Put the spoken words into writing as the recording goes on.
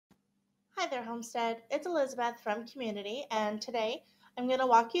Hi there, Homestead. It's Elizabeth from Community, and today I'm going to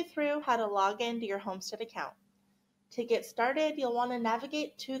walk you through how to log into your Homestead account. To get started, you'll want to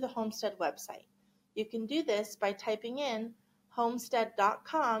navigate to the Homestead website. You can do this by typing in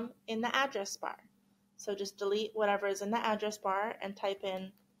homestead.com in the address bar. So just delete whatever is in the address bar and type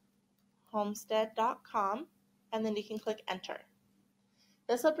in homestead.com, and then you can click enter.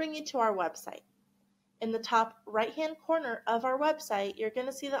 This will bring you to our website. In the top right-hand corner of our website, you're going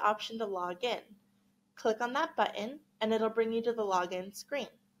to see the option to log in. Click on that button, and it'll bring you to the login screen.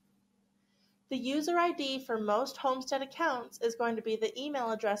 The user ID for most Homestead accounts is going to be the email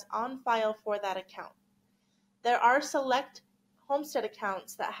address on file for that account. There are select Homestead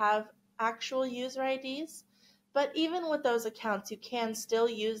accounts that have actual user IDs, but even with those accounts, you can still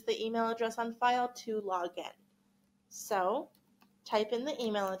use the email address on file to log in. So, type in the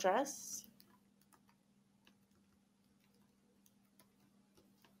email address,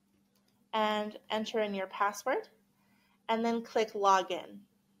 and enter in your password, and then click Login.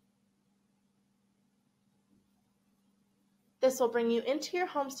 This will bring you into your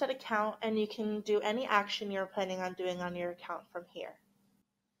Homestead account, and you can do any action you're planning on doing on your account from here.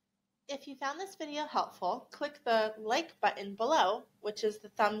 If you found this video helpful, click the like button below, which is the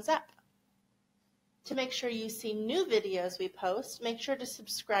thumbs up. To make sure you see new videos we post, make sure to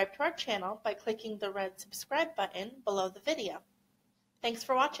subscribe to our channel by clicking the red subscribe button below the video. Thanks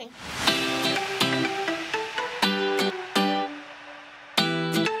for watching.